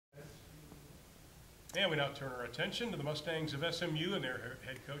And we now turn our attention to the Mustangs of SMU, and their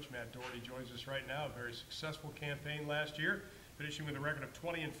head coach, Matt Doherty, joins us right now. A very successful campaign last year, finishing with a record of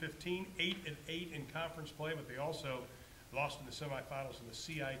 20-15, 8-8 in conference play, but they also lost in the semifinals in the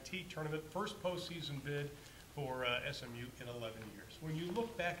CIT tournament, first postseason bid for SMU in 11 years. When you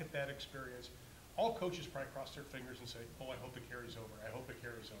look back at that experience, all coaches probably cross their fingers and say, oh, I hope it carries over. I hope it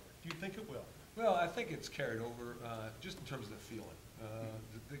carries over. Do you think it will? Well, I think it's carried over just in terms of the feeling.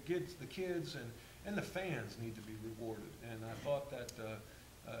 The kids and the fans need to be rewarded. And I thought that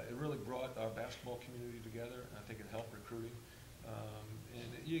it really brought our basketball community together. I think it helped recruiting.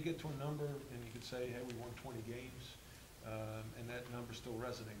 And you get to a number and you could say, hey, we won 20 games. And that number still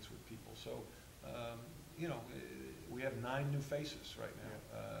resonates with people. So, you know, we have 9 new faces right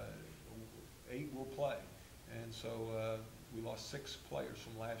now. 8 will play. And so we lost 6 players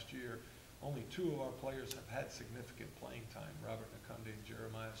from last year. Only 2 of our players have had significant playing time, Robert Nakunde and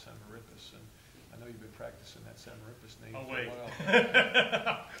Jeremiah Samarippis. And I know you've been practicing that Samarippis name for a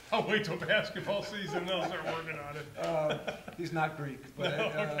while. I'll wait till basketball season. They'll start working on it. He's not Greek, but no,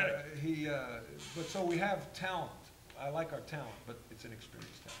 okay. But so we have talent. I like our talent, but it's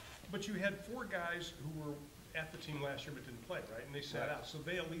inexperienced talent. But you had 4 guys who were at the team last year but didn't play, right? And they sat out, so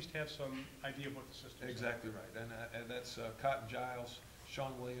they at least have some idea of what the system is. Exactly right, and that's Cotton Giles,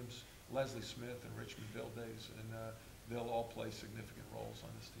 Sean Williams, Leslie Smith, and Richmond Vildays, and they'll all play significant roles on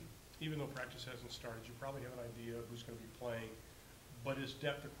this team. Even though practice hasn't started, you probably have an idea of who's going to be playing, but is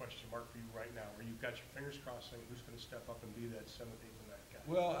depth a question mark for you right now, where you've got your fingers crossed saying who's going to step up and be that 7th, 8th, and 9th guy?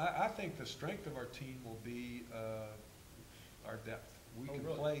 Well, I think the strength of our team will be our depth. We can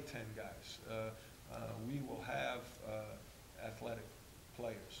play 10 guys. We will have athletic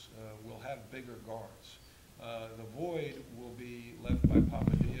players. We'll have bigger guards. The void will be left by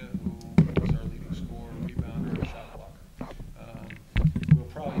Papadilla, who is our leading scorer, rebounder, and shot blocker. We'll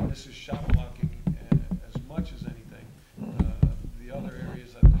probably miss his shot blocking as much as anything. The other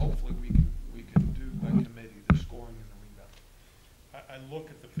areas that hopefully we can do by committee, the scoring and the rebounding. I look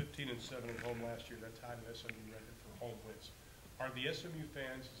at the 15-7 at home last year. That tied an SMU record for home wins. Are the SMU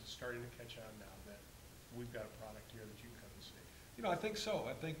fans, is it starting to catch on now that we've got a product here that you can come and see? You know, I think so.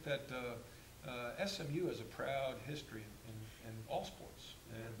 I think that SMU has a proud history in all sports,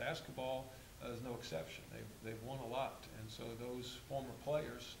 and basketball is no exception. They've won a lot, and so those former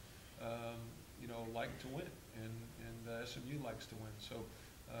players, you know, like to win, and SMU likes to win. So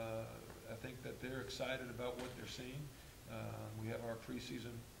I think that they're excited about what they're seeing. We have our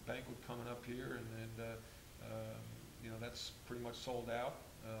preseason banquet coming up here, and you know, that's pretty much sold out.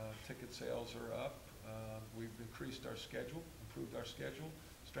 Ticket sales are up. We've increased our schedule, improved our schedule,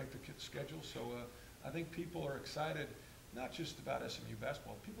 strength of schedule. So I think people are excited, not just about SMU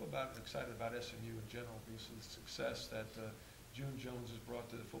basketball. People are excited about SMU in general because of the success that June Jones has brought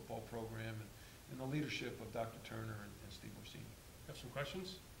to the football program and the leadership of Dr. Turner and Steve Orsini. Have some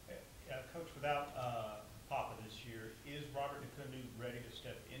questions? Coach, without Papa this year, is Robert Nakunde ready to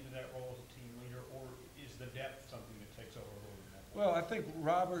step into that role as a team leader, or is the depth something that takes over a little bit? Well, I think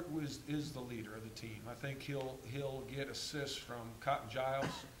Robert is the leader of the team. I think he'll get assists from Cotton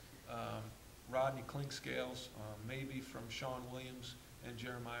Giles, Rodney Clinkscales, maybe from Sean Williams and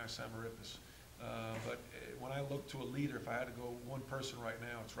Jeremiah Samarippis. But when I look to a leader, if I had to go one person right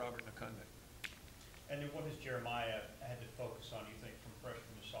now, it's Robert Nakunde. And then what has Jeremiah had to focus on, you think, from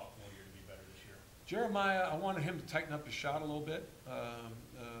freshman to sophomore year to be better this year? Jeremiah, I wanted him to tighten up his shot a little bit.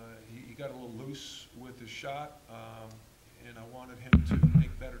 He got a little loose with his shot, and I wanted him to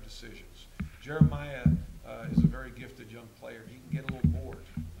make better decisions. Jeremiah is a very gifted young player. He can get a little bored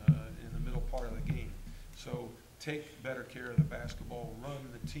in the middle part of the game. So take better care of the basketball, run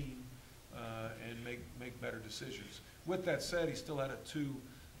the team, and make better decisions. With that said, he still had a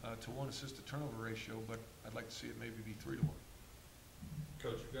 2-to-1 assist-to-turnover ratio, but I'd like to see it maybe be 3-to-1.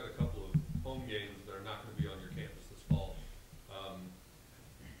 Coach, you've got a couple of home games that are not going to be on your campus this fall.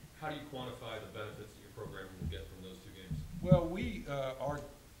 How do you quantify the benefits that your program will get from those 2 games? Well, we are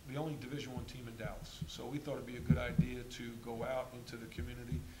the only Division I team in Dallas, so we thought it'd be a good idea to go out into the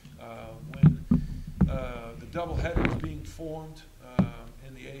community when the doubleheader is being formed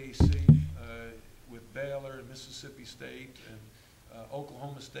in the AAC with Baylor and Mississippi State and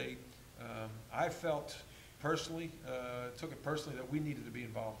Oklahoma State. I felt personally, took it personally, that we needed to be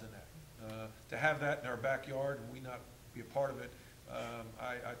involved in that. To have that in our backyard and we not be a part of it,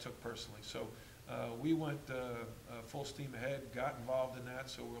 I took personally. So we went full steam ahead, got involved in that,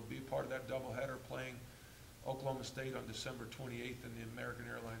 so we'll be a part of that doubleheader playing Oklahoma State on December 28th in the American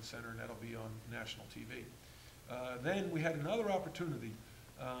Airlines Center, and that'll be on national TV. Then we had another opportunity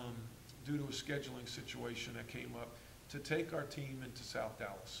due to a scheduling situation that came up to take our team into South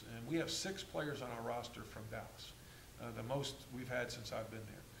Dallas. And we have 6 players on our roster from Dallas, the most we've had since I've been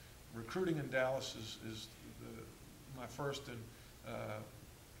there. Recruiting in Dallas is my first and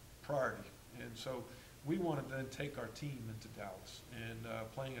priority. And so we wanted to then take our team into Dallas and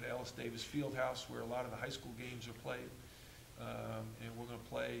playing at Ellis Davis Fieldhouse, where a lot of the high school games are played. And we're going to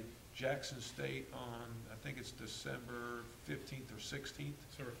play Jackson State on, I think it's December 15th or 16th.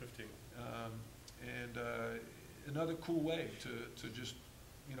 December 15th. Another cool way to just,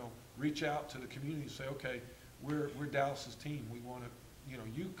 reach out to the community and say, okay, we're Dallas's team. We want to,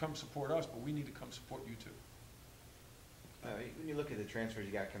 you come support us, but we need to come support you too. When you look at the transfers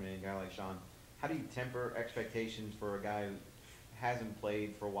you got coming in, a guy like Sean, how do you temper expectations for a guy who hasn't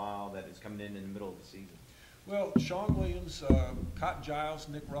played for a while that is coming in the middle of the season? Well, Sean Williams, Cotton Giles,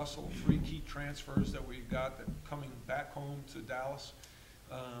 Nick Russell, 3 key transfers that we've got that coming back home to Dallas.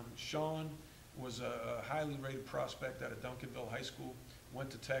 Sean was a highly rated prospect out of Duncanville High School, went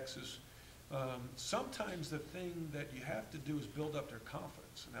to Texas. Sometimes the thing that you have to do is build up their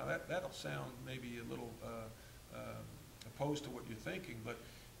confidence. Now that'll sound maybe a little opposed to what you're thinking, but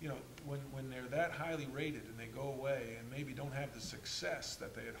when they're that highly rated and they go away and maybe don't have the success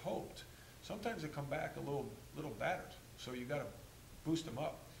that they had hoped, sometimes they come back a little battered. So you got to boost them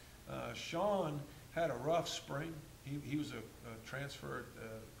up. Sean had a rough spring. He was a transfer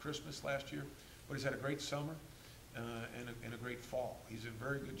at Christmas last year, but he's had a great summer and a great fall. He's in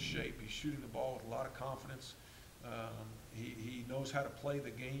very good shape. He's shooting the ball with a lot of confidence. He knows how to play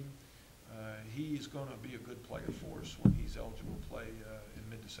the game. He's going to be a good player for us when he's eligible to play in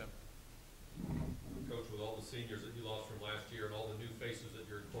mid-December. Coach, with all the seniors that you lost from last year and all the new faces that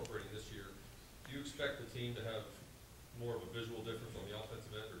you're incorporating this year, do you expect the team to have more of a visual difference on the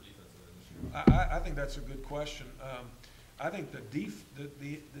offensive end or defensive end this year? I think that's a good question. I think the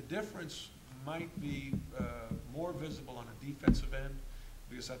difference might be more visible on the defensive end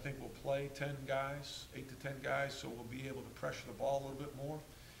because I think we'll play 10 guys, 8 to 10 guys, so we'll be able to pressure the ball a little bit more.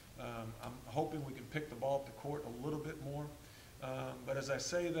 I'm hoping we can pick the ball up the court a little bit more. But as I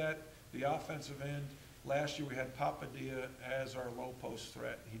say that, the offensive end, last year we had Papadilla as our low post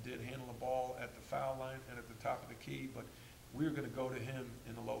threat. He did handle the ball at the foul line and at the top of the key, but we were going to go to him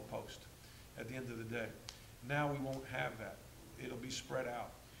in the low post at the end of the day. Now we won't have that. It'll be spread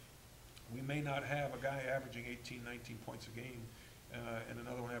out. We may not have a guy averaging 18, 19 points a game and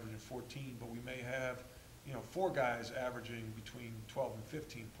another one averaging 14, but we may have 4 guys averaging between 12 and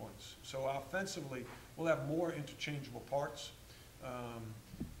 15 points. So offensively, we'll have more interchangeable parts,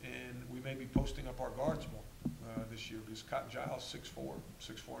 and we may be posting up our guards more this year because Cotton Giles 6'4",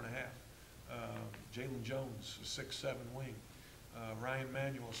 6'4 and a half. Jalen Jones, 6'7" wing. Ryan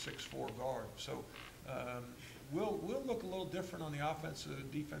Manuel, 6'4" guard. So we'll look a little different on the offensive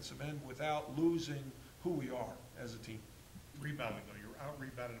and defensive end without losing who we are as a team. Rebounding, though, you're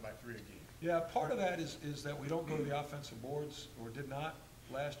out-rebounded by 3 a game. Yeah, part of that is that we don't go to the offensive boards, or did not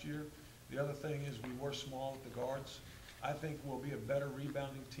last year. The other thing is we were small at the guards. I think we'll be a better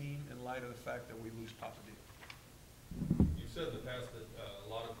rebounding team in light of the fact that we lose Papadilla. You've said in the past that a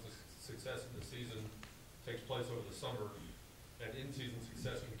lot of the success in the season takes place over the summer, and in-season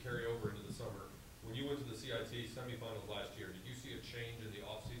success can carry over into the summer. When you went to the CIT semifinals last year, did you see a change in the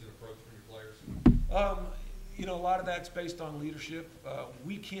off-season approach from your players? A lot of that's based on leadership.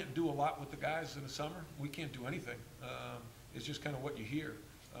 We can't do a lot with the guys in the summer. We can't do anything. It's just kind of what you hear.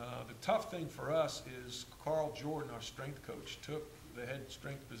 The tough thing for us is Carl Jordan, our strength coach, took the head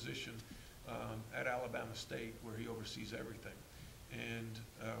strength position at Alabama State, where he oversees everything. And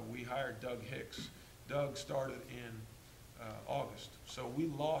we hired Doug Hicks. Doug started in August. So we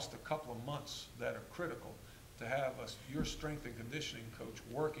lost a couple of months that are critical to have your strength and conditioning coach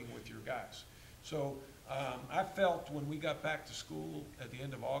working with your guys. So I felt when we got back to school at the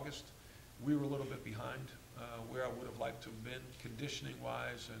end of August, we were a little bit behind where I would have liked to have been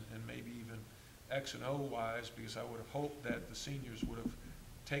conditioning-wise and maybe even X and O-wise, because I would have hoped that the seniors would have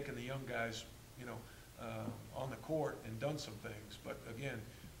taken the young guys, on the court and done some things. But again,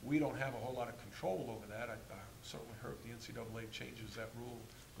 we don't have a whole lot of control over that. I certainly hope the NCAA changes that rule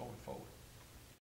going forward.